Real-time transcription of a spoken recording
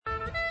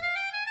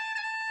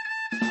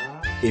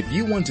If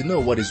you want to know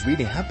what is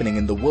really happening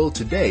in the world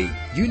today,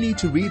 you need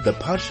to read the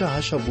Parsha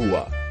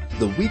HaShavua,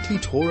 the weekly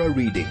Torah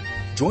reading.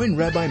 Join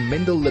Rabbi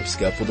Mendel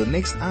Lipskar for the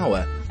next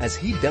hour as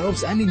he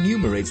delves and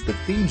enumerates the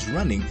themes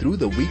running through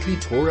the weekly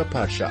Torah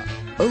Parsha,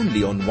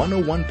 only on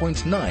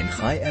 101.9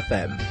 Chai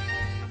FM.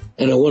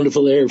 And a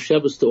wonderful Erev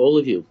Shabbos to all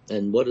of you.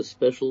 And what a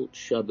special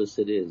Shabbos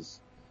it is.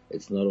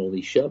 It's not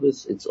only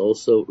Shabbos, it's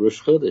also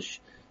Rosh Chodesh.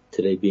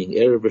 Today being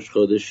Erev Rosh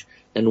Chodesh.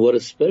 And what a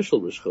special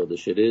Rosh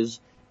Chodesh it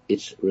is.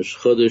 It's Rosh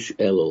Chodesh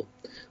Elul,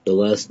 the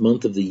last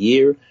month of the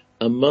year,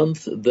 a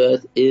month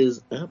that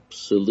is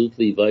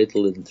absolutely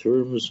vital in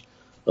terms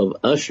of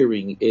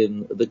ushering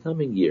in the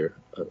coming year,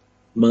 a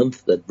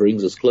month that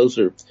brings us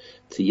closer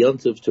to Yom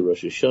Tov, to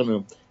Rosh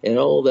Hashanah, and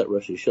all that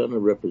Rosh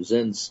Hashanah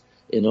represents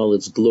in all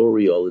its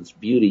glory, all its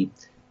beauty,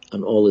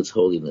 and all its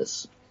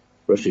holiness.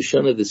 Rosh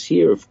Hashanah this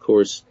year, of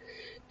course,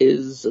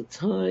 is a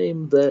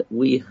time that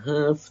we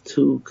have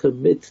to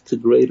commit to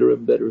greater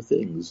and better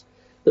things.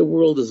 The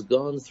world has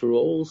gone through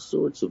all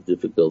sorts of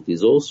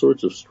difficulties, all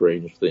sorts of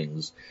strange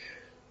things.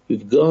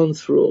 We've gone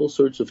through all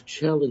sorts of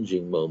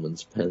challenging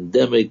moments,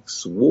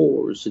 pandemics,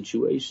 wars,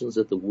 situations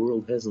that the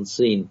world hasn't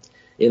seen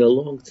in a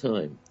long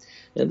time.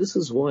 And this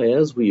is why,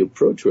 as we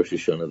approach Rosh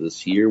Hashanah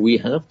this year, we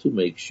have to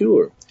make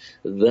sure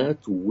that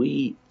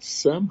we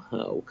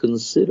somehow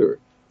consider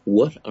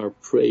what our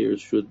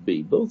prayers should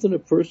be, both in a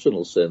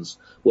personal sense,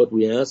 what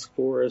we ask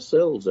for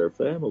ourselves, our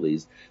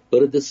families,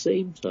 but at the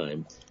same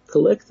time,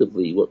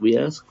 collectively, what we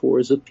ask for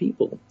as a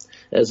people,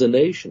 as a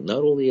nation, not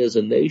only as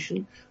a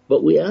nation,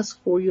 but we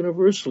ask for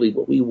universally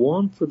what we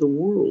want for the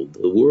world.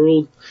 The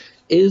world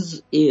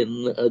is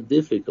in a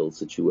difficult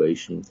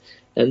situation,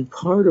 and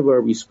part of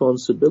our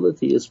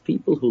responsibility as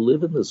people who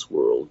live in this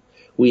world,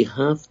 we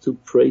have to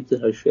pray to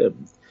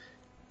Hashem.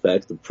 In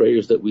fact, the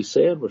prayers that we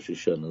say on Rosh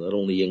Hashanah not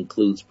only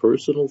includes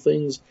personal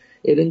things,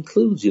 it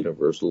includes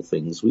universal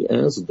things. We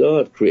ask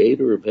God,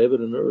 creator of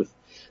heaven and earth,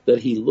 that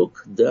he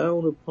look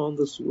down upon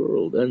this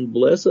world and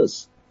bless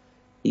us.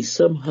 He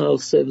somehow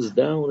sends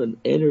down an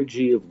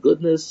energy of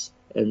goodness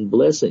and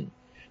blessing.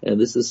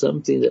 And this is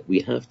something that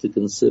we have to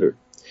consider.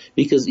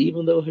 Because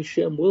even though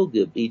Hashem will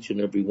give each and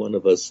every one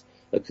of us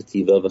a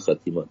kativa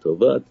v'chatima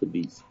tova to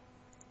be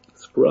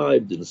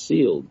scribed and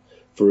sealed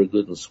for a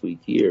good and sweet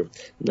year,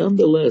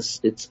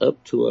 nonetheless, it's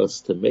up to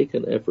us to make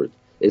an effort.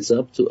 It's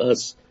up to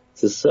us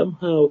to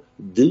somehow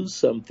do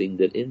something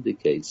that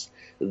indicates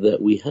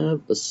that we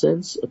have a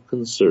sense of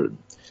concern,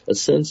 a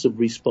sense of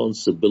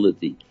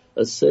responsibility,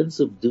 a sense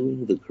of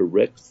doing the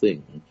correct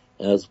thing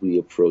as we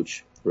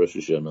approach Rosh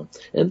Hashanah.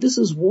 And this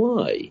is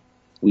why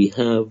we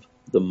have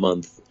the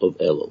month of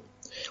Elul.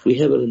 We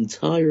have an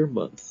entire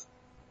month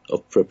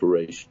of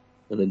preparation,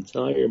 an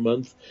entire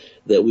month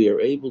that we are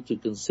able to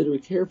consider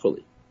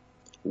carefully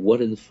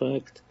what in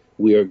fact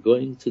we are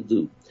going to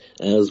do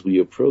as we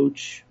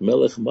approach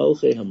Melech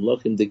Malchei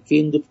Hamlachim, the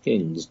King of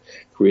Kings,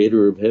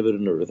 creator of heaven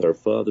and earth, our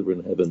Father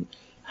in heaven,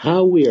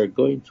 how we are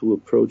going to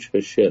approach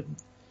Hashem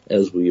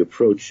as we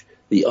approach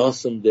the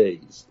awesome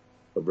days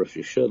of Rosh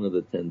Hashanah,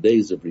 the 10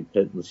 days of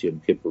repentance,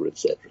 Yom Kippur,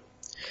 etc.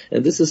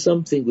 And this is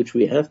something which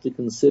we have to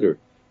consider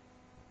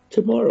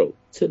tomorrow,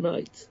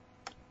 tonight,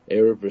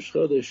 Erev Rosh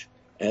Chodesh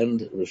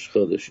and Rosh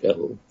Chodesh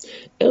Elul.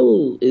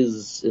 Elul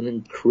is an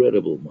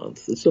incredible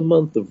month. It's a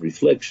month of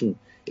reflection.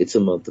 It's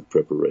a month of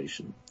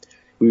preparation.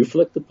 We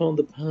reflect upon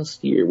the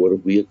past year. What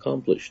have we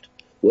accomplished?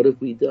 What have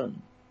we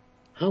done?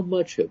 How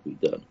much have we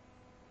done?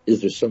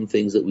 Is there some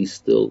things that we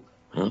still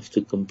have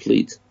to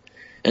complete?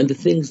 And the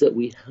things that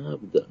we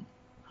have done,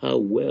 how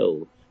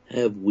well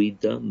have we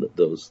done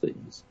those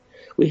things?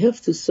 We have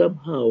to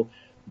somehow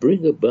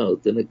bring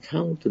about an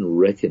account and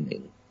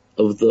reckoning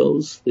of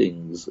those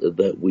things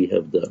that we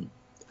have done.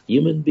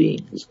 Human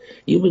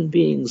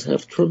beings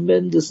have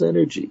tremendous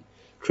energy,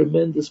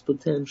 tremendous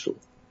potential.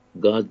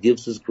 God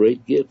gives us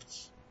great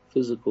gifts,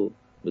 physical,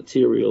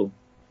 material,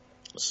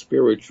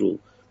 spiritual,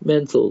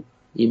 mental,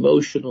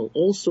 emotional,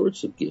 all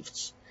sorts of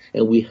gifts.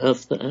 And we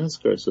have to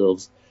ask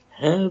ourselves,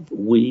 have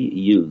we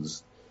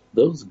used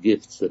those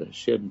gifts that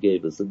Hashem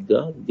gave us, that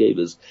God gave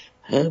us,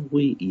 have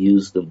we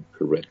used them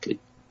correctly?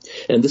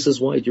 And this is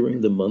why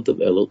during the month of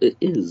Elul, it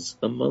is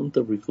a month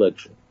of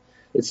reflection.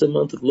 It's a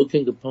month of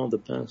looking upon the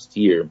past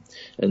year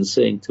and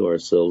saying to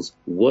ourselves,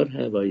 what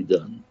have I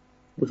done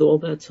with all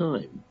that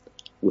time,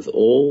 with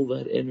all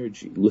that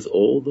energy, with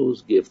all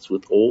those gifts,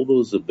 with all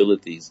those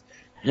abilities?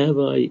 Have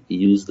I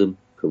used them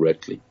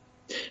correctly?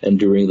 And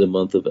during the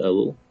month of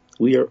Elul,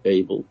 we are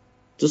able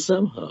to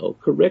somehow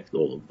correct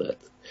all of that.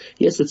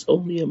 Yes, it's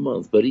only a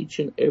month, but each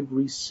and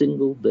every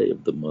single day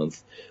of the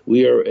month,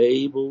 we are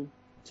able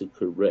to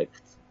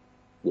correct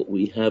what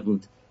we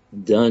haven't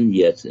done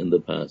yet in the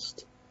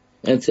past,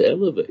 and to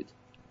elevate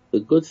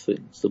the good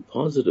things, the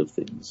positive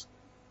things,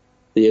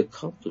 the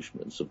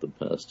accomplishments of the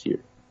past year.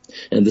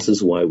 And this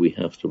is why we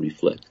have to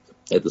reflect.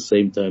 At the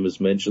same time,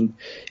 as mentioned,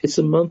 it's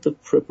a month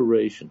of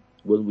preparation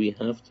when we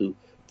have to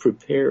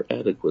prepare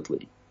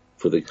adequately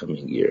for the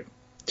coming year.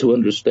 To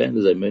understand,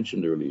 as I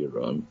mentioned earlier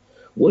on,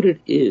 what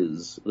it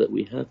is that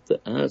we have to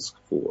ask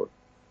for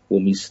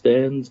when we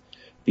stand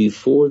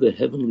before the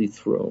heavenly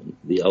throne,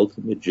 the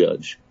ultimate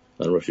judge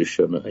on Rosh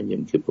Hashanah and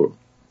Yom Kippur.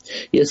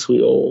 Yes,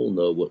 we all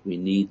know what we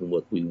need and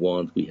what we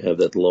want. We have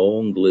that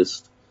long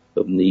list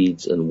of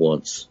needs and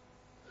wants.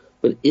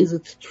 But is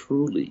it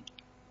truly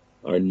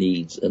our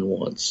needs and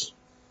wants?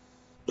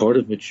 Part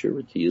of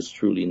maturity is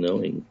truly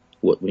knowing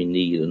what we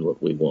need and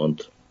what we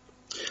want.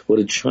 What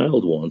a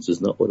child wants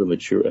is not what a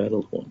mature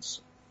adult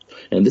wants.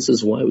 And this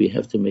is why we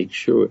have to make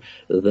sure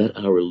that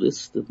our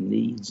list of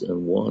needs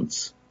and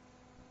wants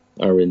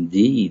are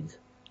indeed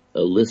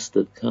a list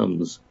that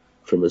comes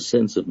from a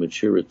sense of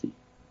maturity.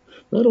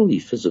 Not only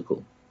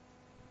physical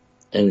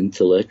and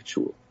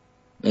intellectual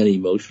and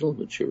emotional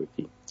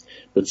maturity,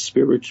 but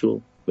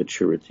spiritual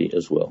maturity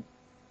as well.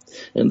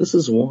 And this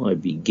is why,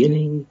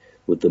 beginning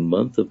with the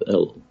month of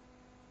Elul,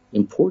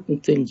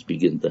 important things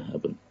begin to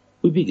happen.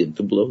 We begin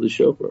to blow the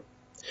shofar.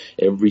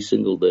 Every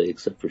single day,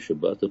 except for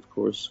Shabbat, of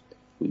course,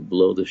 we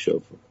blow the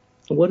shofar.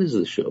 And what is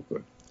the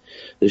shofar?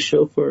 The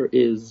shofar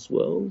is,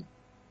 well,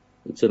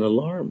 it's an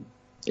alarm.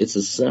 It's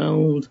a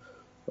sound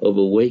of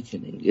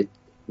awakening. It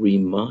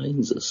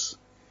reminds us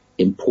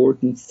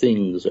important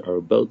things are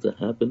about to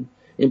happen.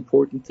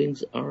 Important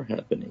things are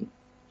happening.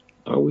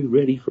 Are we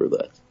ready for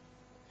that?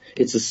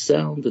 It's a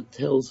sound that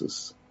tells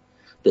us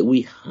that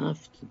we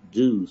have to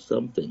do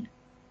something.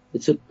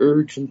 It's an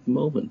urgent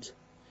moment.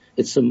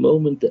 It's a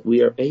moment that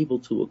we are able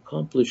to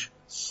accomplish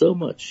so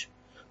much,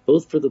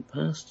 both for the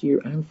past year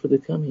and for the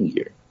coming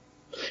year.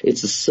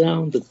 It's a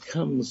sound that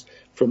comes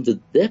from the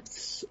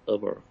depths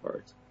of our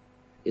heart.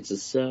 It's a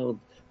sound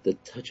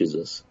that touches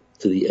us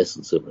to the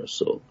essence of our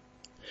soul.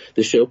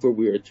 The shofar,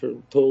 we are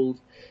told,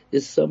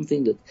 is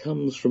something that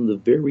comes from the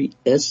very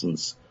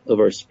essence of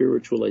our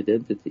spiritual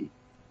identity.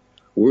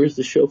 Where is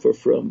the shofar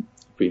from?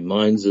 It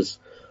reminds us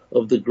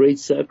of the great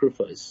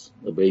sacrifice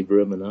of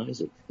Abraham and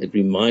Isaac. It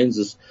reminds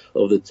us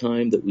of the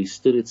time that we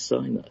stood at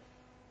Sinai.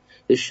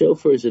 The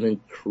shofar is an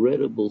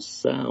incredible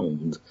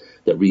sound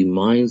that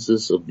reminds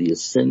us of the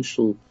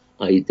essential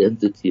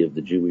identity of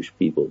the Jewish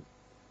people.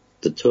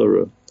 The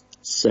Torah,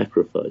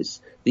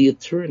 sacrifice, the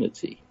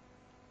eternity,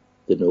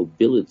 the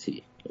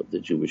nobility of the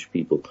Jewish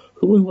people,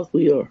 who and what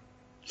we are.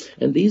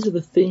 And these are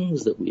the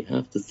things that we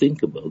have to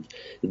think about.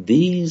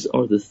 These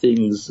are the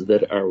things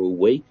that are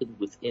awakened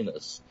within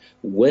us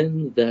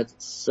when that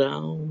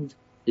sound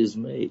is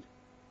made.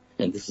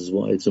 And this is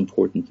why it's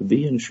important to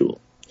be in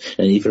shul.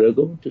 And if you're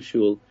going to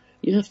shul,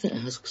 you have to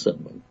ask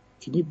someone,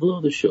 can you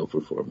blow the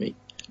shofar for me?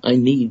 I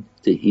need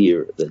to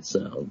hear that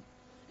sound.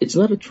 It's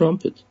not a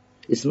trumpet.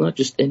 It's not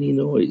just any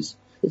noise.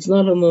 It's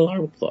not an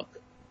alarm clock.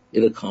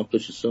 It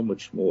accomplishes so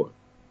much more.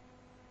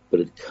 But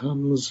it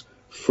comes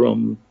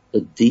from a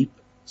deep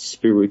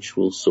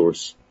spiritual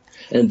source,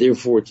 and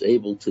therefore it's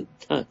able to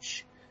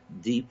touch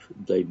deep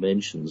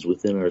dimensions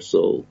within our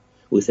soul,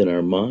 within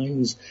our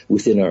minds,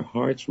 within our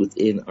hearts,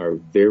 within our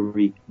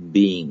very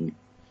being.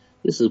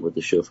 This is what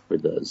the shofar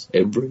does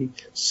every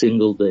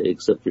single day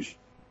except for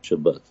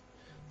Shabbat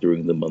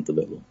during the month of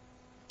Elul.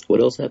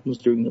 What else happens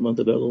during the month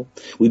of Elul?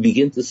 We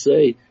begin to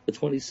say the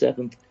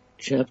 27th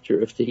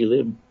chapter of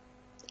Tehillim.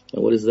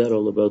 And what is that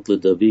all about?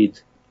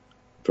 LeDavid,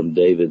 from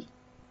David.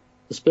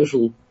 A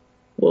special,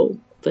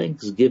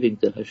 thanksgiving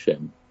to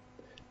Hashem.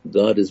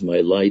 God is my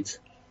light.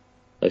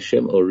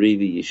 Hashem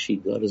Orivi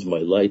Yeshi. God is my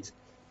light,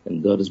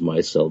 and God is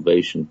my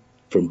salvation.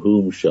 From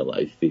whom shall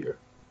I fear?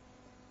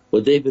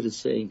 What David is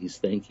saying, he's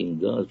thanking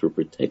God for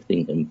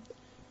protecting him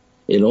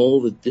in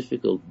all the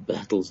difficult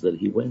battles that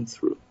he went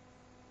through.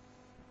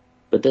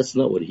 But that's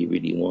not what he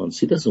really wants.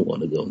 He doesn't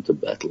want to go into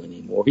battle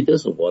anymore. He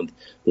doesn't want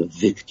the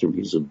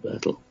victories of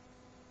battle.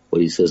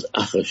 What he says,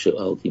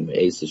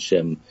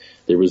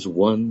 there is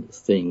one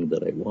thing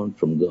that I want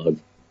from God.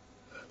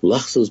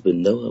 Lachzos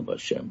b'noam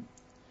Hashem.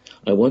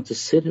 I want to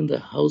sit in the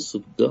house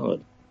of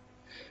God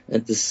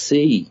and to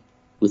see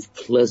with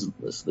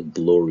pleasantness the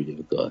glory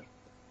of God.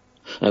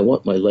 I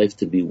want my life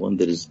to be one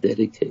that is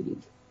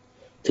dedicated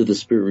to the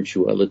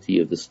spirituality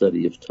of the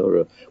study of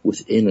Torah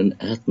within an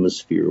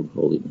atmosphere of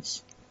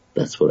holiness.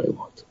 That's what I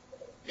want.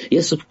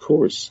 Yes, of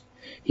course,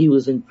 he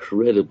was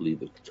incredibly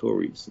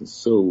victorious in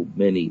so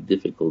many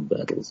difficult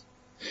battles,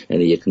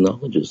 and he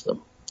acknowledges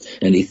them,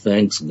 and he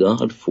thanks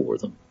God for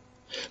them.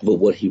 But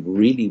what he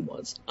really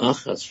wants,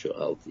 achas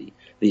sha'alti,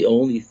 the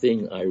only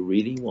thing I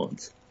really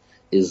want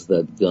is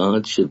that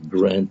God should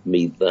grant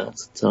me that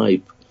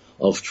type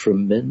of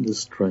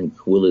tremendous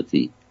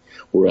tranquility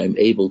where I'm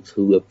able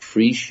to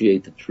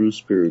appreciate the true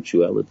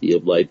spirituality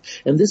of life.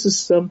 And this is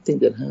something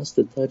that has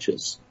to touch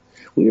us.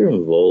 We are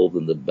involved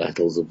in the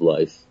battles of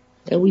life,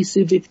 and we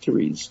see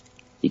victories,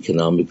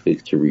 economic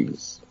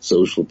victories,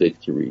 social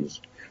victories,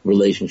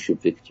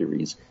 relationship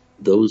victories.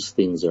 Those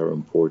things are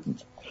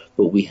important,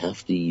 but we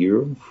have to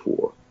yearn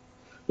for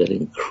that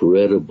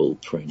incredible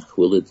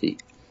tranquility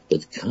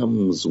that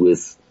comes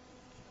with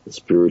the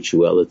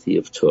spirituality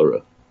of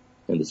Torah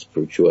and the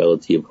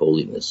spirituality of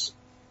holiness.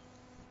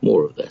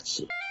 More of that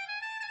soon.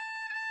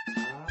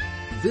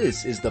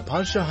 This is the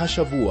Parsha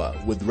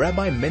Hashavua with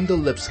Rabbi Mendel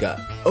Lipskar,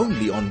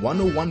 only on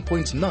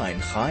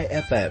 101.9 Chai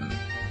FM.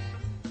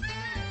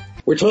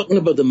 We're talking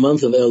about the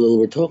month of Elul.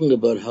 We're talking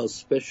about how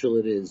special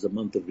it is, a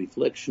month of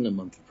reflection, a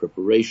month of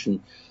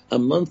preparation, a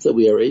month that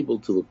we are able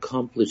to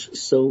accomplish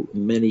so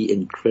many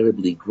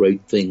incredibly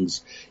great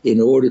things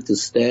in order to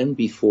stand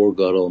before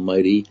God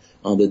Almighty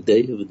on the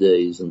Day of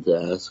Days and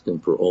to ask Him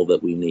for all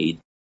that we need.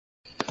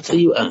 So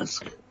you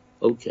ask,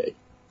 okay,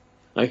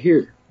 I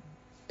hear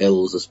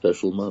Elul is a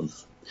special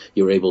month.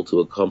 You're able to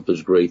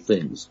accomplish great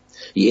things.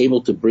 You're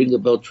able to bring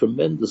about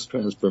tremendous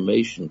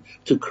transformation,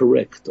 to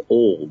correct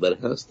all that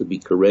has to be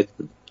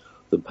corrected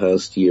the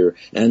past year,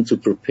 and to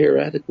prepare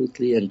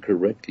adequately and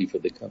correctly for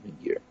the coming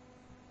year.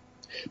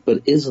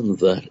 But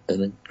isn't that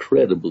an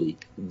incredibly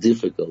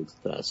difficult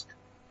task?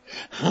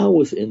 How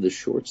within the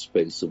short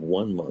space of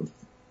 1 month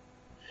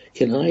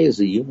can I, as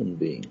a human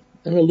being,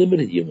 and a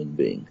limited human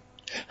being,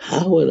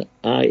 how am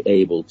I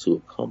able to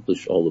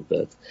accomplish all of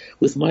that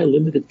with my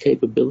limited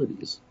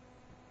capabilities?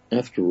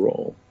 After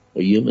all,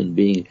 a human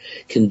being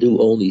can do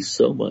only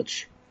so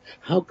much.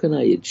 How can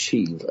I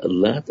achieve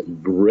that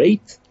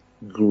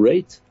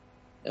great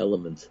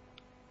element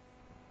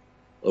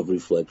of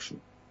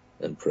reflection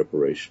and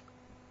preparation?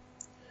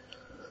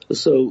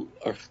 So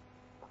our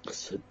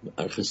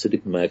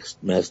Hasidic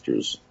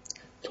masters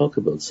talk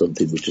about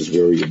something which is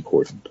very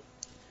important.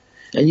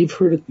 And you've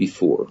heard it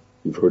before.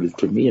 You've heard it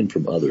from me and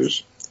from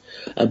others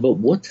about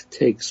what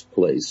takes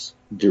place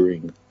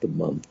during the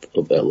month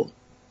of Elul.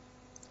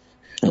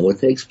 And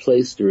what takes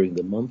place during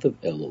the month of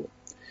Elul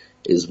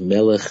is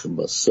Melech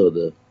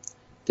Basoda,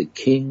 the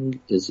king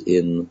is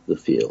in the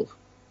field.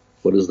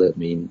 What does that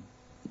mean?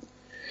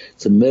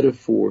 It's a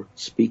metaphor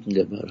speaking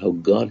about how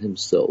God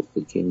himself,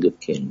 the King of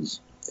Kings,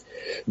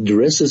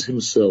 dresses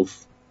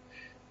himself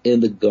in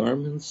the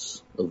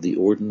garments of the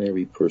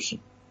ordinary person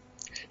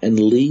and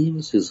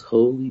leaves his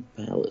holy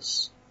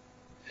palace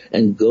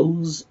and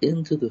goes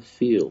into the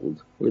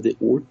field where the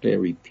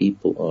ordinary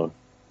people are.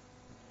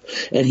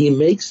 And he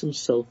makes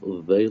himself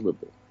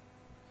available.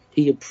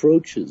 He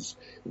approaches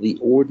the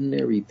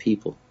ordinary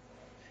people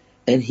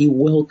and he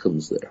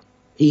welcomes them.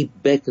 He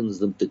beckons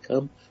them to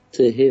come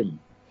to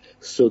him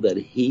so that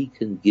he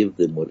can give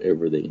them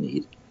whatever they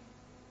need.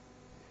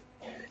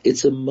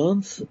 It's a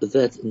month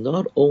that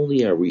not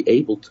only are we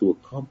able to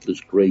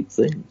accomplish great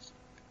things,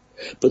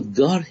 but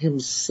God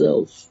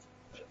himself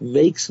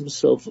makes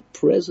himself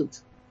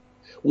present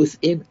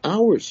within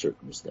our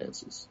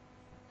circumstances.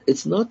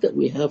 It's not that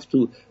we have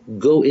to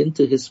go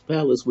into his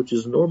palace, which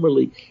is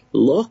normally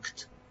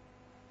locked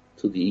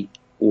to the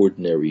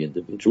ordinary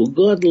individual.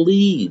 God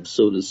leaves,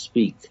 so to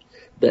speak,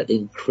 that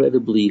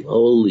incredibly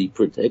holy,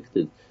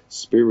 protected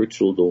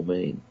spiritual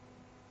domain.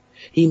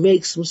 He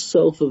makes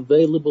himself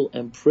available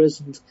and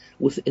present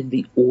within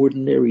the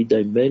ordinary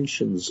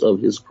dimensions of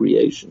his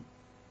creation.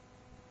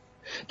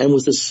 And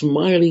with a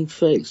smiling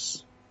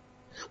face,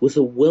 with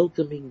a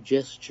welcoming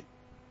gesture,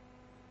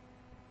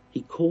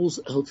 he calls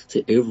out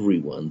to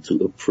everyone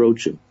to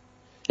approach him.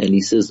 And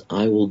he says,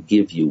 I will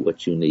give you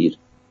what you need.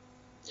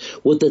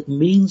 What that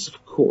means,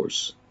 of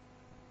course,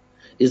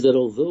 is that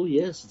although,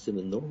 yes, it's an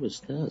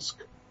enormous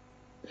task,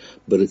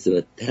 but it's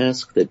a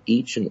task that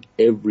each and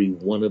every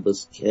one of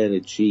us can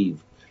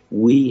achieve.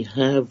 We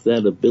have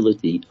that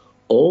ability.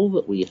 All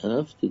that we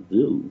have to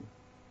do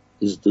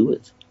is do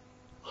it.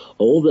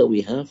 All that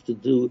we have to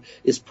do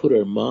is put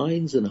our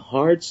minds and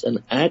hearts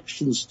and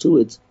actions to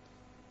it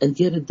and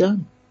get it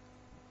done.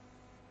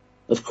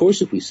 Of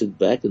course, if we sit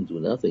back and do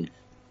nothing,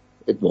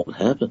 it won't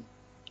happen.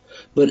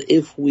 But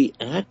if we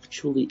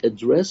actually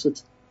address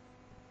it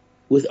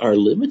with our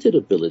limited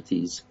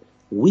abilities,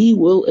 we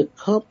will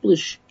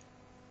accomplish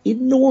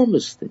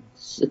enormous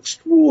things,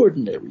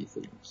 extraordinary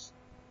things,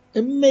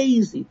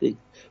 amazing things,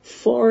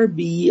 far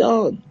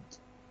beyond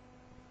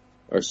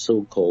our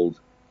so-called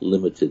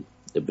limited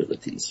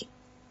abilities.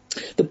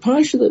 The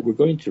parsha that we're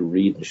going to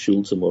read in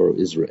Shul tomorrow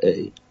is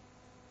Re'eh.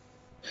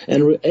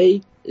 And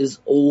Re'eh is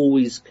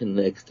always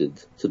connected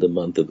to the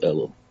month of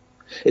Elul.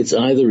 It's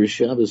either a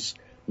Shabbos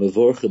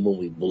Mevorchim when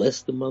we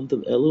bless the month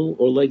of Elul,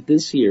 or like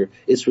this year,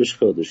 it's Rosh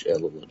Chodesh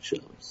Elul on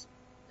Shabbos.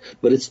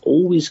 But it's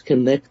always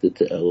connected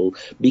to Elul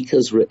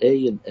because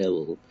Re'eh and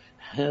Elul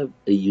have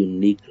a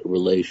unique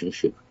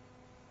relationship.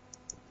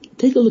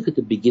 Take a look at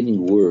the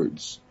beginning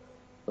words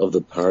of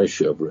the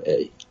parsha of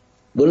Re'eh.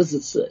 What does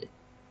it say?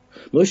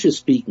 Moshe is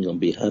speaking on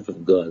behalf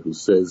of God, who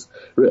says,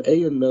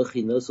 Re'eh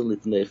anochi nosa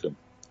lifnechem.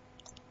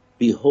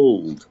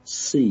 Behold,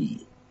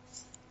 see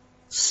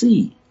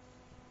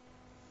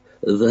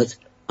that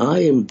I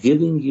am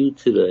giving you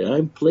today,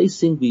 I'm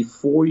placing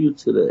before you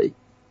today.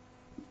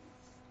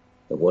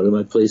 And what am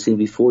I placing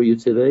before you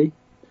today?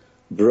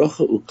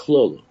 Bracha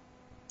uklolo,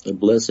 a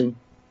blessing,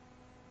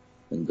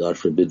 and God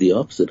forbid the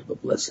opposite of a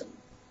blessing.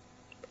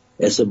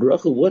 As a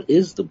bracha, what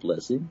is the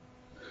blessing?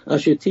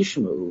 Asher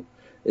tishmu,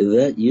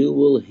 that you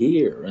will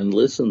hear and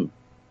listen,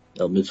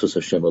 al mitzvos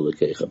Hashem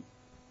Elokeichem,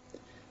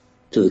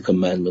 to the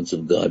commandments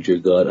of God your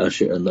God,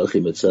 Asher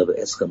anochi mitzvah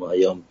eschem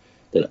hayom,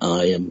 that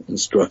I am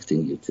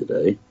instructing you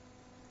today.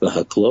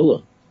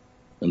 V'haklola,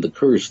 and the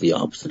curse, the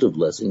opposite of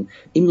blessing,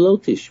 im lo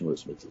tishmu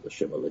es mitzvah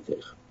Hashem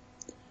Elokeichem,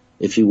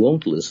 if you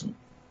won't listen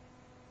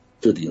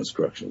to the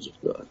instructions of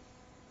God.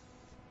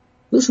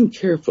 Listen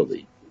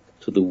carefully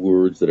to the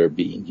words that are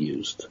being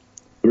used.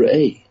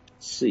 Re'eh,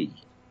 see.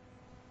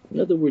 In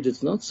other words,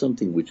 it's not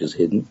something which is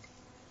hidden.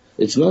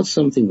 It's not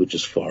something which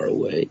is far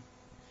away.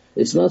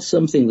 It's not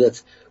something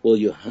that, well,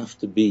 you have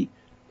to be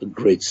a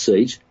great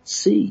sage.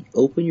 See,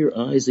 open your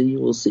eyes and you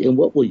will see. And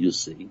what will you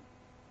see?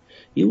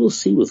 You will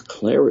see with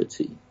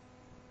clarity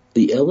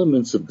the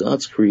elements of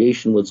God's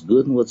creation, what's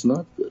good and what's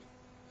not good.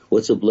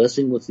 What's a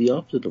blessing, what's the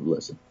opposite of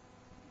blessing.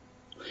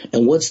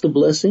 And what's the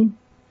blessing?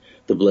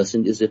 The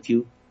blessing is if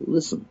you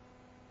listen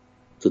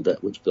to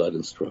that which God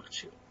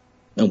instructs you.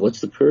 And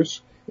what's the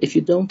curse? If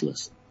you don't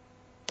listen.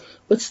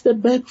 But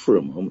step back for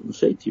a moment and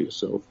say to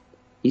yourself,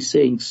 he's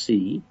saying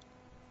see,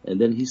 and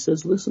then he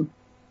says listen.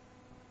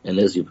 And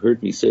as you've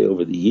heard me say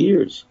over the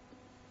years,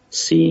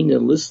 seeing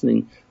and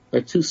listening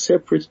are two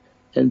separate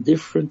and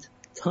different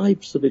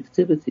types of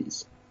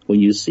activities. When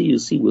you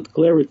see with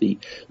clarity.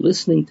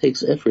 Listening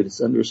takes effort,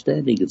 it's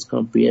understanding, it's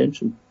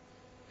comprehension.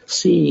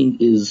 Seeing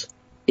is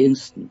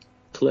instant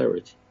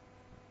clarity.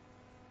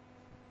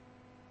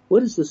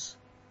 What is this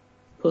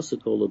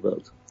pasuk all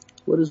about?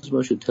 What is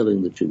Moshe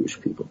telling the Jewish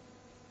people?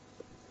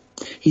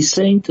 He's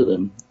saying to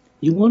them,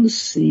 you want to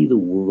see the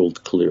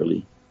world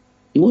clearly.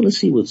 You want to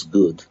see what's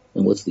good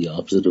and what's the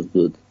opposite of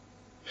good.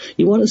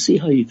 You want to see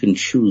how you can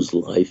choose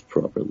life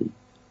properly.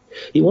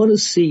 You want to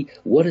see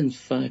what in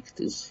fact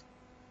is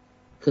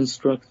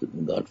constructive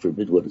and God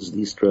forbid what is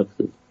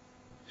destructive.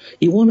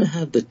 You want to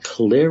have the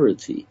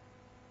clarity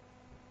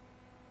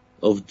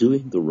of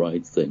doing the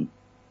right thing.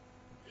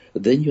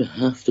 Then you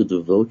have to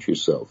devote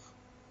yourself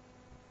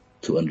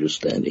to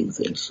understanding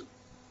things.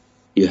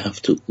 You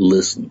have to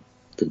listen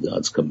to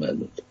God's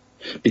commandment.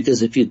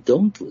 Because if you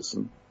don't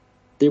listen,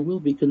 there will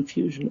be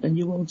confusion and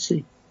you won't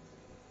see.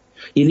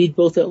 You need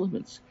both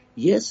elements.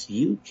 Yes,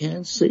 you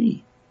can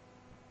see,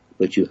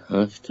 but you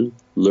have to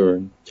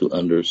learn to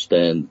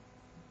understand.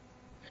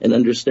 And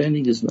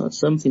understanding is not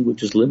something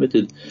which is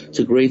limited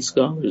to great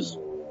scholars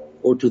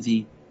or to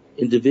the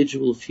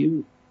individual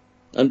few.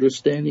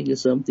 Understanding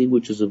is something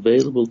which is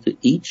available to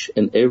each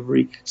and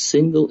every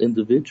single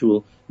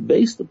individual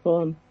based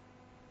upon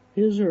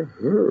his or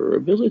her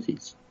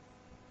abilities.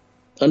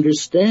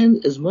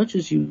 Understand as much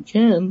as you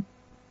can,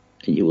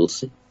 and you will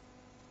see.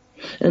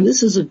 And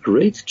this is a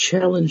great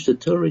challenge the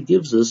Torah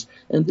gives us,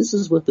 and this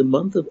is what the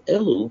month of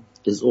Elul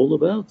is all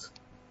about.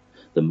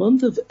 The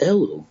month of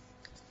Elul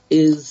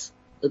is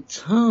a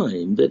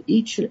time that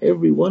each and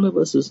every one of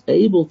us is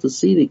able to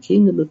see the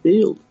king in the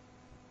field.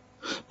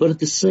 But at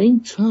the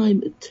same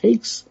time, it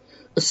takes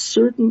a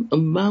certain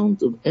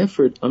amount of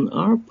effort on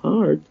our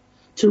part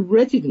to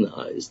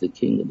recognize the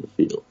king in the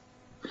field,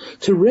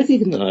 to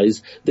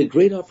recognize the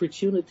great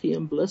opportunity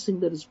and blessing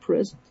that is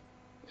present,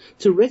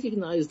 to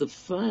recognize the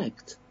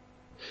fact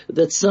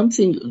that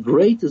something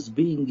great is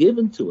being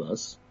given to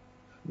us,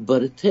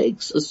 but it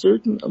takes a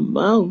certain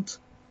amount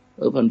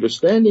of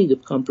understanding,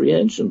 of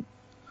comprehension,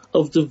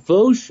 of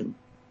devotion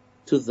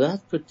to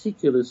that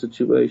particular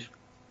situation.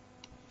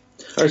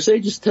 Our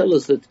sages tell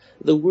us that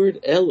the word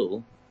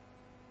Elul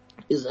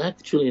is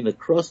actually an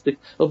acrostic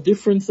of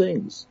different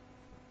things.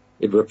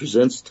 It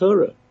represents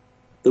Torah.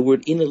 The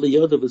word Ina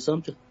Liyoda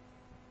V'Samta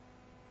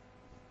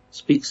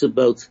speaks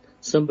about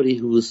somebody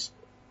who was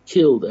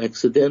killed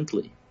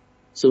accidentally.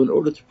 So in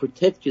order to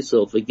protect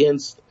yourself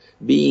against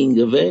being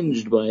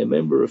avenged by a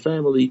member of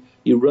family,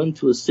 you run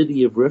to a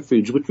city of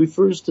refuge, which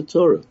refers to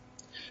Torah,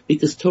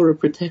 because Torah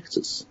protects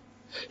us.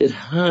 It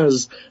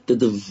has the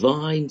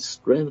divine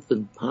strength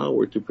and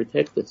power to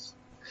protect us.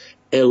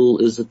 El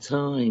is a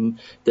time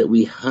that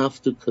we have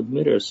to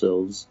commit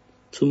ourselves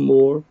to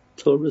more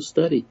Torah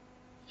study.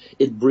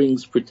 It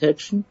brings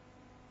protection.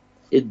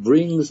 It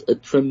brings a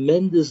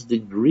tremendous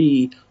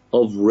degree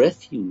of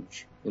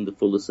refuge in the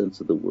fullest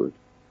sense of the word.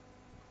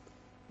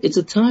 It's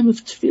a time of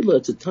tefillah.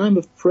 It's a time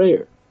of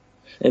prayer.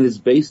 And it's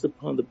based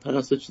upon the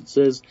passage that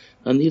says,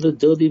 Anila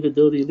dodi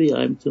v'dodi li,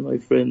 I'm to my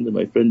friend and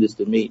my friend is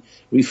to me,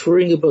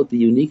 referring about the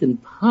unique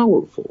and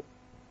powerful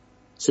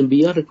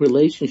symbiotic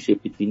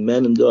relationship between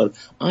man and God.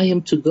 I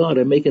am to God.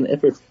 I make an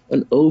effort,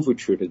 an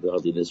overture to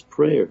godliness,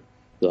 prayer.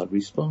 God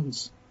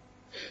responds.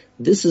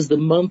 This is the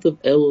month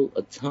of Elul,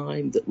 a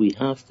time that we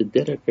have to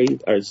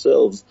dedicate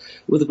ourselves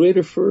with a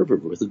greater fervor,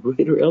 with a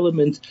greater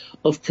element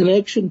of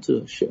connection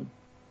to Hashem.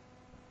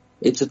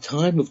 It's a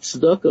time of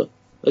tzedakah.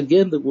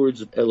 Again, the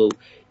words of Elul,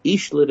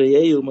 Ish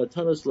l'reyehu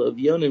matanas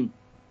la'avyanim,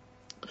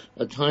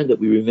 a time that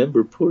we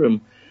remember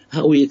Purim,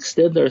 how we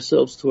extend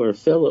ourselves to our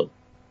fellow,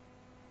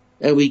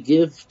 and we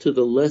give to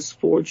the less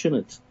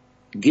fortunate,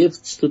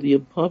 gifts to the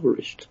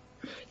impoverished.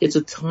 It's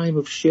a time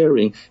of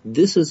sharing.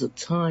 This is a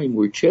time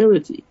where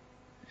charity,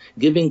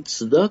 giving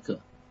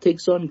tzedakah,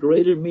 takes on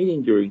greater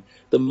meaning during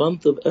the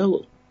month of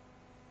Elul.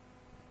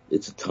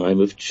 It's a time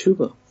of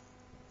tshuva.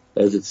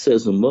 As it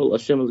says in Mol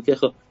Hashem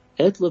Elokecha,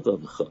 et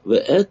levavcha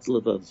ve'et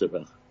levav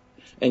zerach.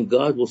 And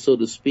God will, so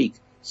to speak,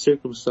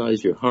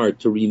 circumcise your heart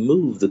to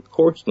remove the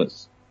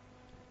coarseness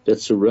that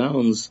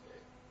surrounds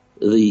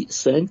the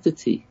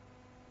sanctity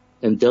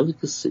and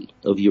delicacy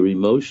of your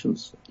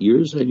emotions,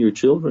 yours and your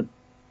children,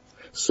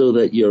 so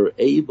that you're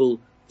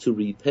able to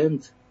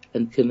repent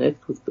and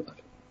connect with God,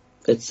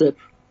 etc.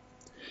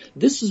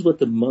 This is what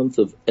the month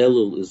of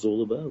Elul is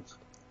all about.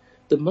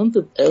 The month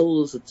of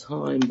Elul is a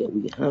time that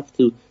we have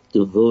to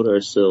devote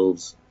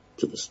ourselves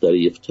to the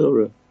study of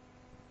Torah,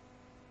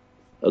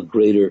 a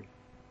greater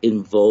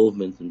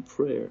involvement in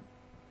prayer,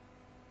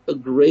 a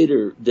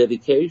greater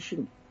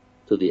dedication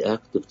to the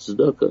act of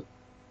tzedakah,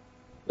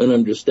 an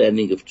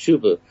understanding of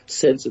tshuva,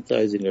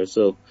 sensitizing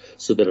ourselves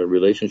so that our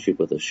relationship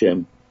with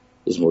Hashem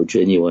is more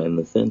genuine and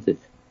authentic.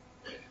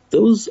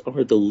 Those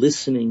are the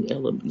listening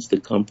elements, the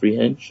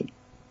comprehension.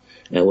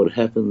 And what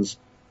happens,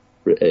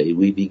 Re'eh,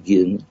 we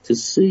begin to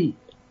see.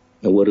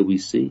 And what do we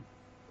see?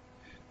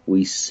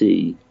 We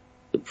see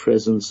the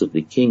presence of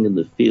the King in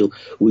the field.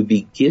 We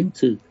begin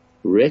to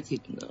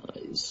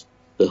recognize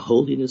the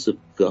holiness of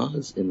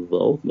God's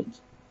involvement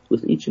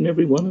with each and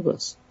every one of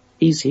us.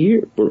 He's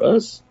here for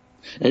us,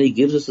 and He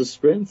gives us the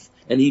strength,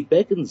 and He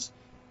beckons.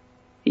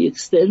 He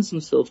extends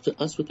Himself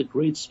to us with a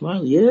great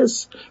smile.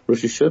 Yes,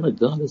 Rosh Hashanah,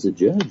 God is a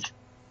judge,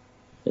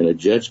 and a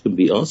judge can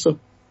be awesome.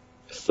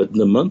 But in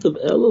the month of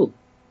Elul,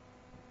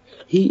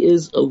 He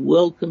is a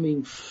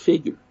welcoming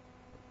figure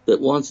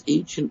that wants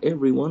each and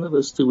every one of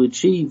us to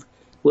achieve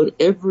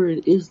whatever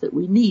it is that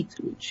we need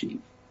to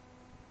achieve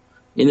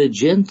in a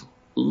gentle,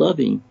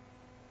 loving,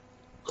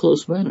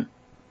 close manner.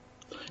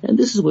 And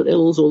this is what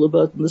Elul is all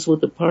about, and this is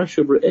what the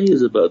Parshat Re'eh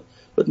is about.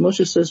 But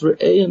Moshe says,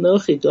 Re'eh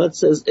Anochi, God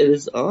says, it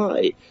is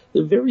I,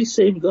 the very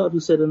same God who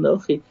said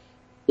Anochi,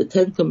 the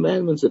 10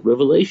 Commandments at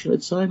Revelation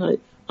at Sinai.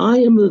 I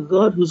am the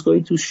God who's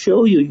going to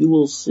show you, you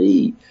will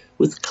see,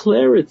 with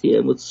clarity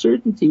and with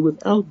certainty,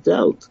 without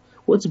doubt,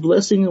 what's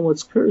blessing and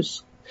what's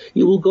curse.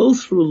 You will go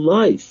through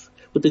life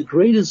with the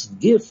greatest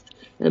gift,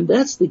 and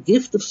that's the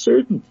gift of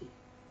certainty.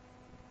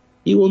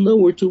 You will know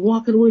where to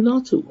walk and where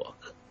not to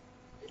walk.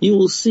 You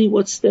will see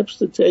what steps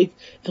to take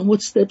and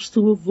what steps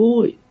to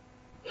avoid.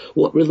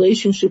 What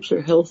relationships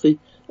are healthy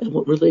and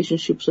what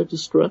relationships are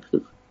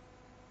destructive.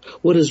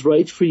 What is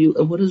right for you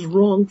and what is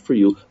wrong for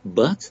you.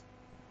 But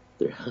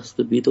there has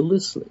to be the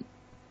listening.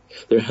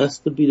 There has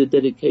to be the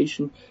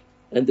dedication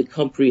and the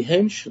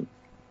comprehension,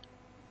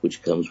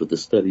 which comes with the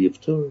study of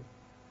Torah,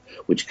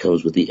 which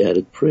comes with the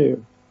added prayer,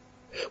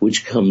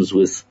 which comes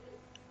with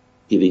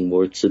giving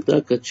more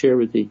tzedakah,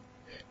 charity,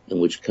 and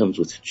which comes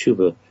with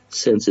tshuva,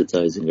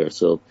 sensitizing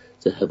ourselves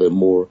to have a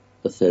more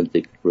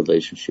authentic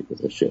relationship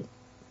with Hashem.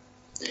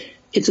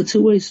 It's a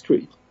two-way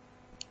street.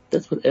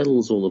 That's what Elul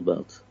is all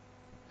about.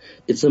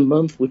 It's a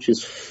month which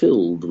is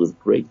filled with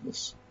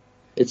greatness.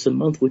 It's a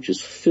month which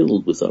is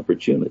filled with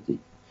opportunity.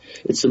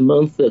 It's a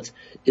month that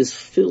is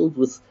filled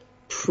with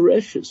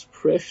precious,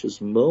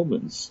 precious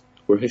moments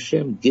where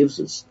Hashem gives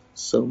us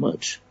so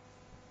much.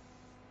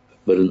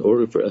 But in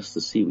order for us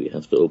to see, we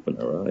have to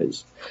open our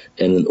eyes.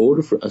 And in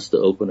order for us to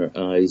open our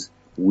eyes,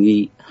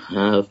 we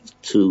have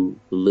to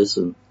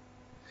listen.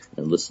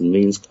 And listen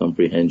means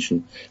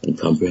comprehension, and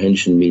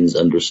comprehension means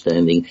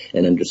understanding,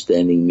 and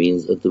understanding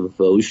means a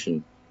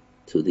devotion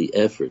to the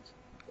effort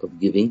of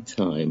giving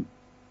time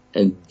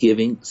and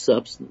giving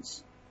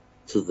substance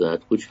to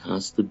that which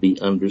has to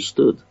be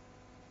understood.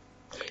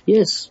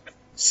 Yes,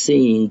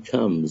 seeing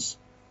comes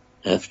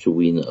after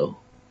we know,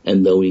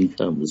 and knowing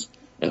comes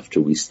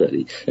after we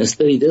study. And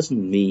study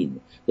doesn't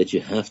mean that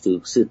you have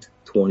to sit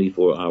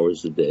 24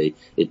 hours a day.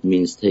 It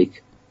means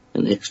take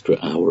an extra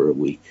hour a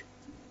week,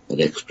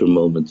 an extra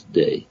moment a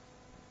day.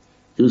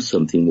 Do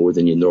something more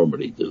than you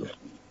normally do.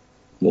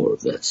 More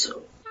of that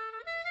so.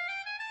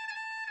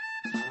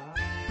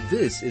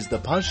 This is the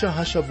Parsha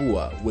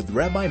Hashavua with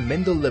Rabbi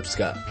Mendel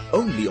Lipskar,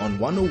 only on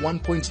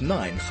 101.9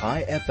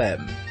 Chai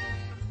FM.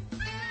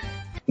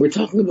 We're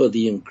talking about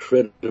the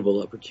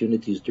incredible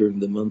opportunities during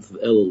the month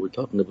of Elul. We're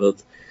talking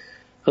about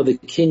how the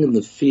King in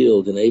the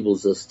field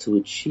enables us to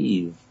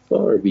achieve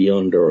far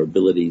beyond our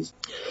abilities.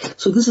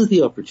 So this is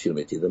the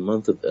opportunity, the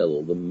month of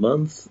Elul, the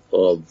month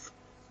of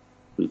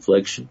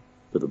reflection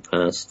for the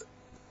past,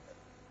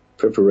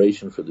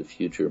 preparation for the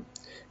future.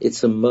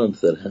 It's a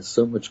month that has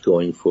so much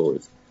going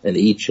forward, and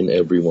each and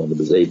every one of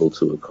us is able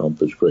to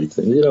accomplish great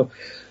things. You know,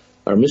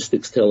 our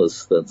mystics tell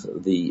us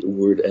that the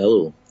word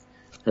Elul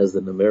has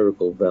the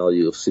numerical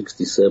value of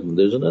 67.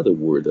 There's another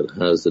word that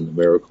has the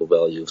numerical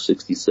value of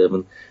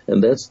 67,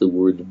 and that's the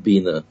word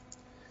Bina.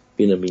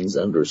 Bina means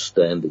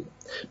understanding.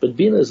 But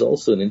Bina is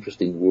also an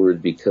interesting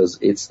word because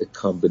it's a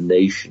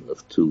combination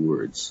of two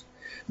words.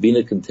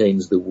 Bina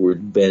contains the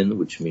word Ben,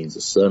 which means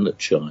a son, a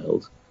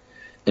child,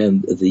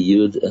 and the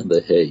Yud and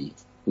the Hey,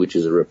 which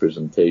is a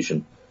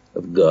representation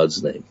of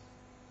God's name.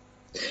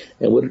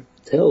 And what it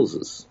tells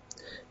us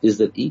is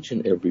that each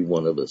and every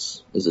one of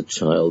us is a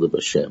child of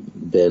Hashem,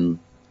 Ben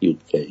Yud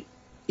Kei.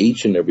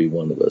 Each and every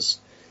one of us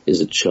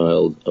is a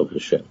child of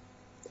Hashem.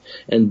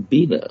 And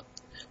Bina,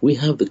 we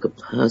have the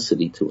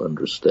capacity to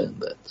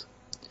understand that.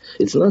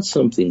 It's not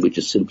something which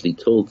is simply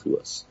told to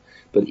us,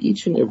 but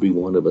each and every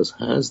one of us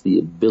has the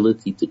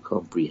ability to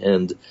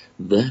comprehend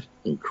that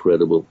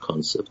incredible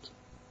concept.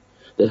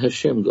 That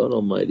Hashem, God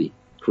Almighty,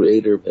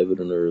 creator of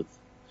heaven and earth,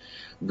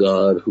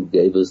 God who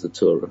gave us the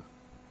Torah,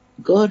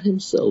 God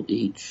Himself,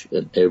 each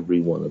and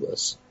every one of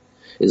us,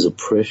 is a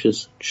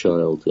precious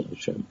child to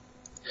Hashem.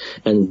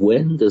 And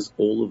when does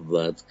all of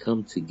that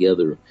come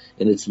together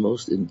in its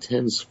most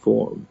intense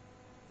form?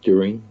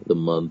 During the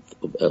month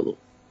of Elul.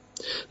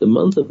 The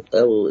month of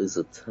Elul is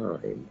a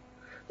time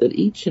that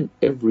each and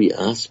every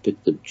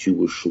aspect of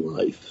Jewish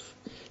life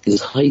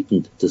is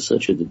heightened to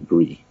such a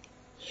degree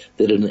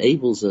that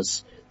enables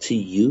us to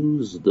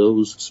use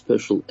those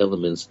special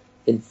elements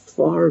in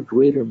far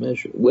greater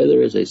measure,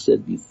 whether, as I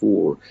said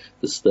before,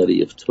 the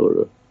study of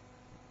Torah,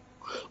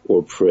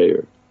 or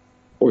prayer,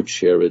 or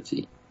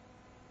charity,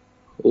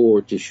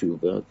 or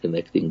teshuvah,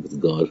 connecting with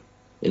God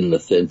in an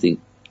authentic.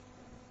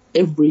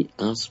 Every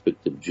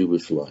aspect of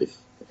Jewish life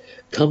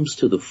comes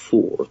to the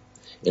fore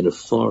in a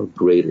far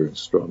greater and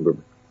stronger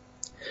way.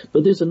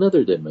 But there's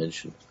another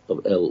dimension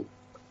of Elul,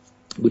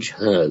 which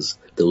has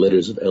the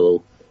letters of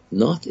Elul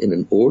not in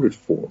an ordered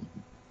form.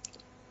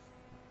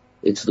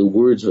 It's the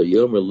words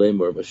Vayomer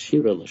Lemor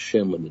Mashir al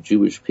Hashem, when the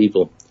Jewish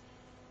people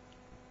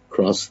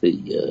crossed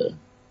the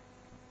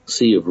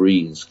Sea of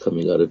Reeds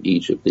coming out of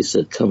Egypt. They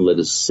said, "Come, let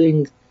us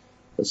sing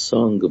a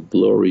song of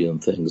glory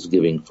and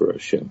thanksgiving for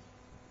Hashem."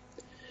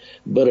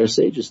 But our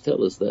sages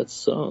tell us that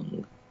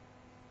song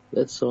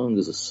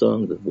is a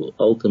song that will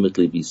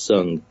ultimately be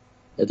sung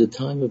at the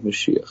time of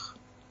Mashiach.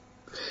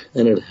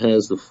 And it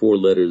has the four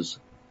letters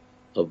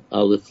of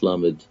Aleph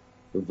Lamed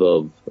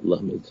Vav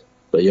Lamed.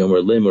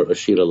 Vayomer Lemor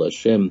Ashir al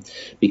Hashem,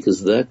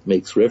 because that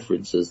makes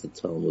reference, as the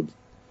Talmud,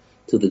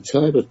 to the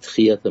time of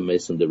Tchiyat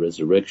HaMeis and the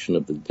resurrection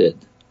of the dead,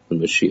 when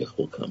Mashiach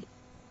will come.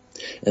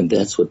 And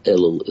that's what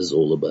Elul is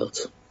all about.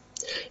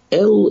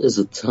 Elul is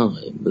a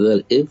time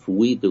that if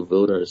we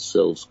devote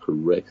ourselves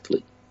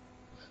correctly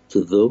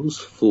to those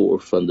four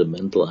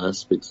fundamental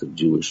aspects of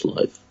Jewish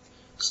life,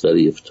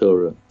 study of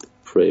Torah,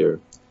 prayer,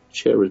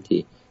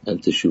 charity,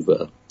 and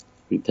teshuvah,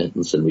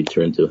 repentance and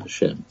return to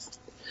Hashem,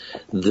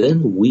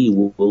 then we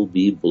will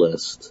be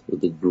blessed with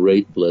the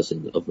great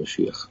blessing of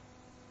Mashiach.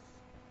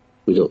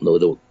 We don't know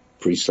the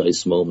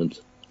precise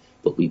moment,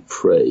 but we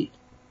pray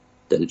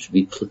that it should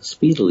be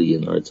speedily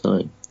in our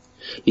time.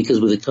 Because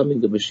with the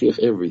coming of Mashiach,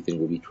 everything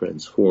will be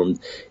transformed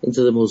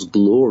into the most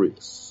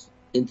glorious,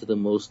 into the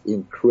most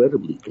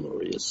incredibly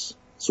glorious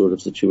sort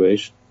of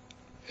situation.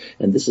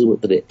 And this is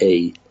what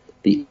the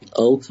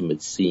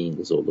ultimate seeing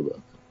is all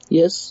about.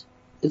 Yes,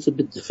 it's a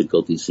bit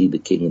difficult to see the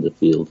king in the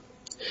field.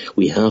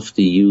 We have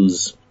to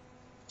use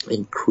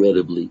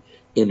incredibly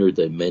inner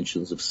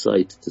dimensions of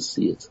sight to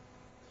see it.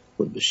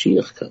 When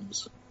Mashiach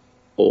comes,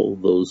 all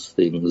those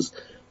things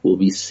will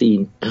be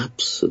seen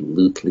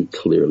absolutely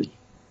clearly.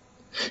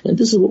 And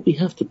this is what we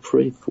have to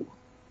pray for.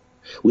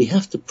 We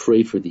have to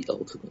pray for the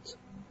ultimate.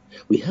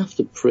 We have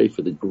to pray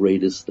for the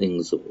greatest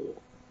things of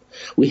all.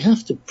 We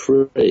have to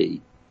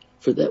pray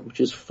for that which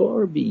is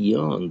far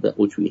beyond that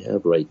which we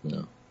have right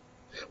now.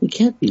 We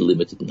can't be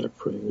limited in our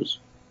prayers.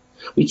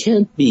 We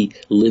can't be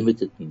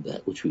limited in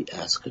that which we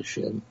ask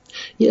Hashem.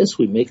 Yes,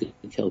 we make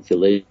a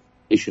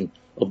calculation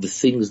of the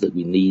things that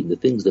we need, the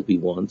things that we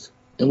want,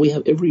 and we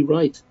have every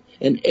right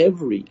and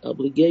every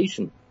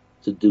obligation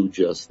to do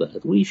just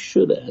that. We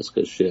should ask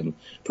Hashem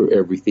for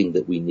everything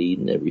that we need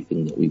and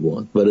everything that we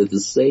want. But at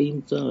the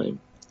same time,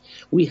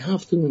 we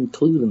have to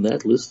include in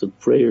that list of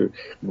prayer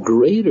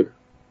greater,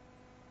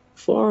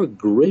 far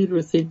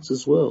greater things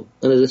as well.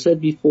 And as I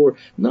said before,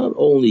 not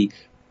only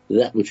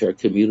that which our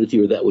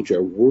community or that which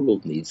our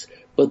world needs,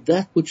 but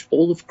that which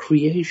all of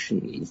creation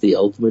needs, the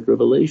ultimate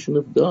revelation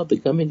of God, the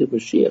coming of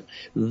Mashiach.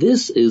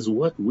 This is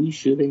what we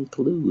should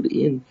include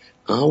in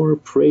our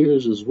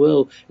prayers as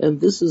well. And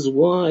this is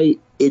why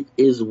it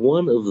is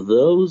one of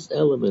those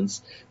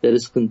elements that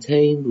is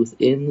contained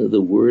within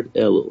the word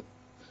Elul.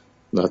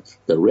 Not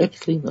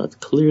directly,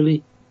 not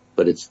clearly,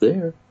 but it's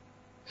there.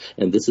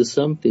 And this is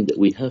something that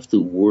we have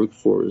to work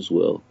for as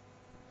well.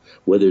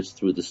 Whether it's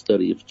through the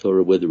study of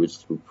Torah, whether it's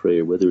through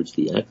prayer, whether it's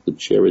the act of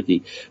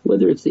charity,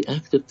 whether it's the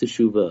act of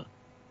teshuvah.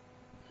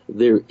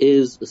 There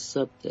is a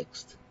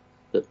subtext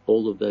that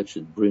all of that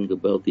should bring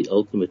about the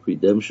ultimate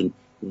redemption.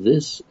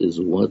 This is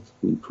what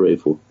we pray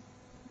for.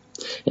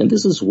 And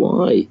this is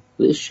why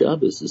this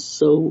Shabbos is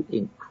so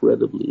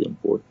incredibly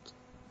important.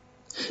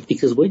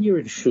 Because when you're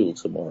in shul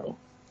tomorrow,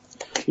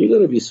 you're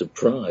going to be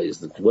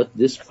surprised at what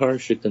this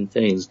parsha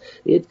contains.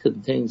 It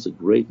contains a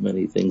great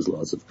many things,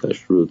 laws of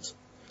kashrut,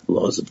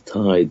 laws of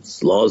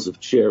tithes, laws of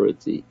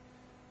charity,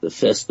 the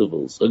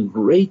festivals, a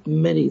great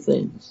many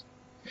things.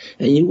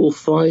 And you will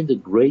find a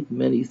great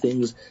many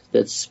things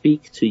that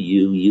speak to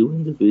you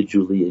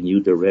individually and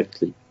you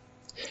directly.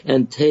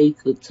 And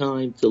take the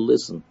time to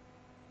listen.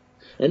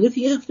 And if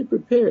you have to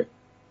prepare,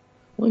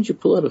 why don't you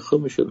pull out a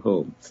chumash at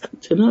home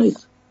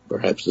tonight,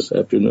 perhaps this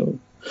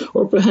afternoon,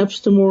 or perhaps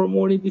tomorrow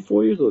morning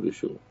before you go to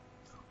shul,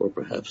 or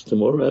perhaps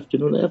tomorrow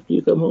afternoon after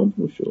you come home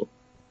from shul.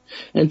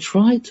 And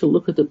try to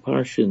look at the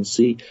parsha and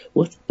see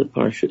what the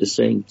parsha is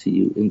saying to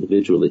you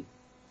individually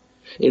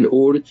in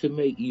order to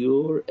make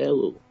your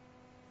Elul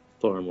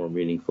far more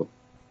meaningful.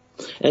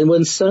 And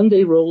when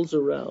Sunday rolls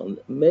around,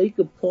 make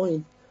a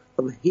point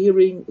of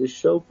hearing the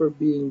shofar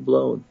being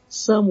blown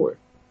somewhere.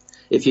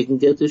 If you can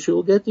get to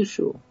shul, get to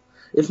shul.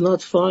 If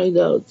not, find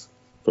out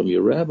from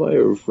your rabbi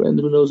or a friend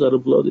who knows how to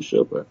blow the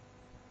shofar.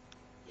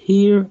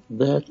 Hear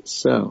that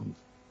sound.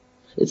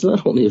 It's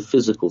not only a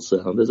physical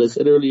sound, as I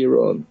said earlier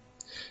on.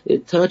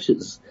 It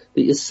touches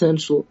the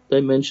essential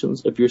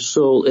dimensions of your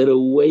soul. It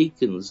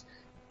awakens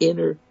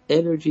inner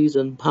energies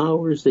and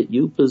powers that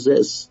you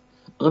possess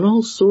on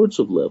all sorts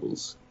of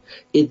levels.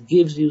 It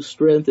gives you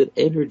strength. It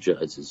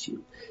energizes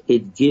you.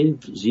 It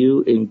gives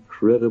you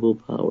incredible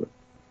power.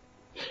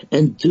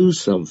 And do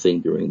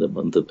something during the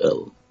month of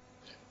El.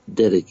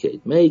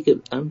 Dedicate, make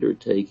an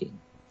undertaking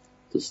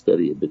to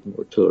study a bit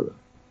more Torah,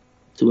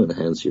 to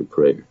enhance your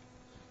prayer,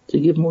 to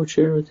give more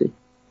charity,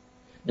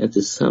 and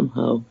to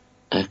somehow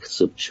acts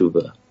of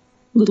tshuva.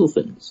 Little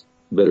things,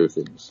 better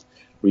things.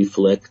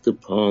 Reflect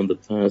upon the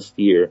past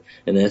year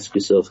and ask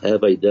yourself,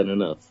 have I done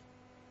enough?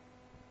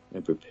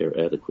 And prepare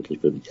adequately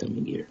for the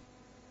coming year.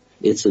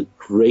 It's a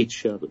great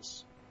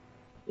Shabbos.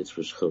 It's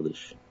Rosh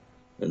Chodesh.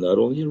 And not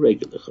only a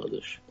regular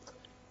Chodesh,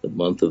 the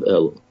month of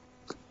El,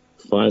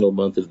 final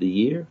month of the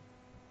year,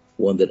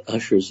 one that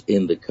ushers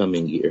in the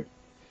coming year.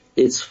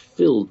 It's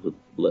filled with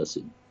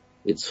blessing.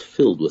 It's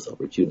filled with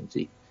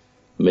opportunity.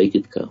 Make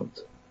it count.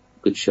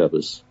 Good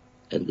Shabbos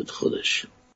and good Chodesh.